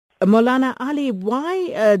Maulana Ali,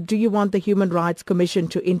 why do you want the Human Rights Commission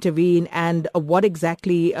to intervene, and what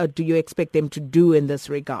exactly do you expect them to do in this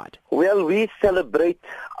regard? Well, we celebrate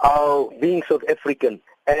our being South African,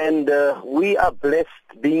 and we are blessed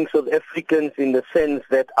being South Africans in the sense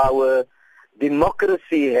that our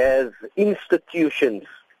democracy has institutions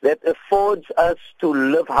that affords us to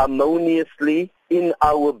live harmoniously in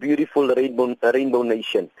our beautiful rainbow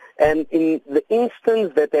nation. And in the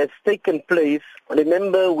instance that has taken place,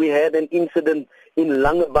 remember we had an incident in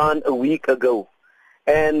Langebaan a week ago.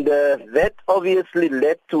 And that obviously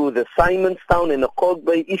led to the Simonstown and the Kalk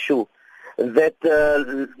Bay issue that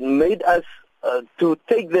made us to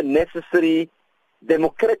take the necessary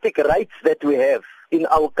democratic rights that we have in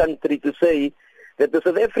our country to say that the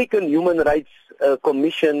South African Human Rights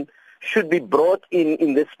Commission should be brought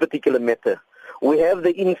in this particular matter. We have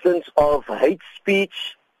the instance of hate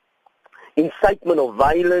speech, incitement of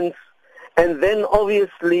violence, and then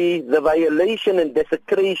obviously the violation and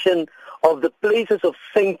desecration of the places of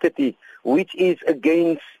sanctity, which is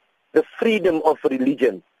against the freedom of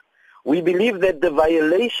religion. We believe that the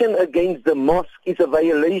violation against the mosque is a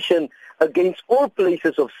violation against all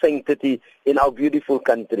places of sanctity in our beautiful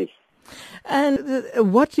country. And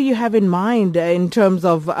what do you have in mind in terms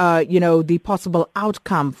of, the possible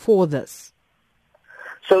outcome for this?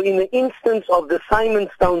 So in the instance of the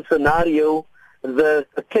Simonstown scenario, the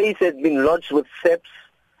case has been lodged with SEPS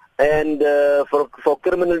and for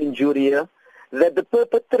criminal injuria, that the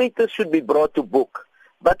perpetrators should be brought to book.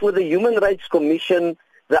 But with the Human Rights Commission,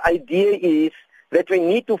 the idea is that we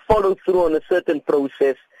need to follow through on a certain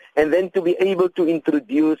process and then to be able to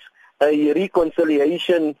introduce a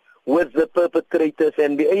reconciliation with the perpetrators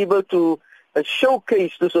and be able to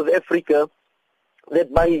showcase to South Africa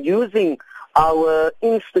that by using our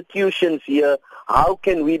institutions here, how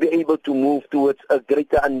can we be able to move towards a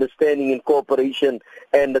greater understanding and cooperation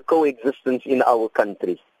and the coexistence in our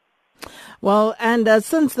country. Well, and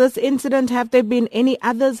since this incident, have there been any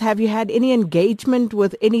others? Have you had any engagement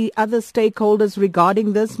with any other stakeholders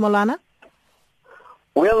regarding this, Maulana?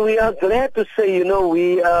 Well, we are glad to say,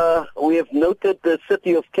 we have noted the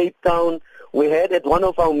city of Cape Town. We had at one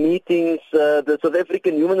of our meetings the South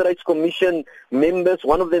African Human Rights Commission members.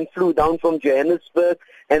 One of them flew down from Johannesburg,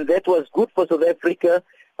 and that was good for South Africa,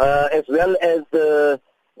 as well as the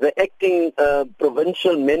acting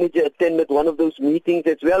provincial manager attended one of those meetings,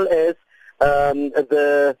 as well as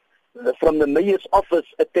from the mayor's office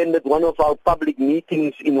attended one of our public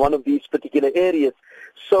meetings in one of these particular areas.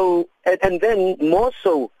 So, and then more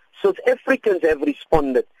so, South Africans have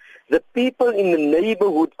responded. The people in the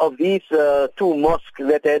neighborhood of these two mosques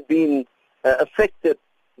that had been affected,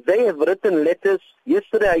 they have written letters.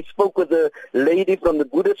 Yesterday I spoke with a lady from the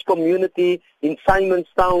Buddhist community in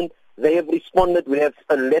Simonstown. They have responded. We have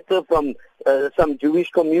a letter from some Jewish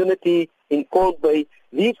community in Kalk Bay.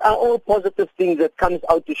 These are all positive things that comes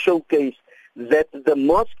out to showcase that the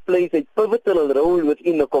mosque plays a pivotal role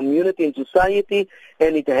within the community and society,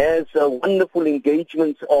 and it has wonderful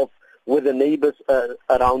engagements with the neighbors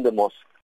around the mosque.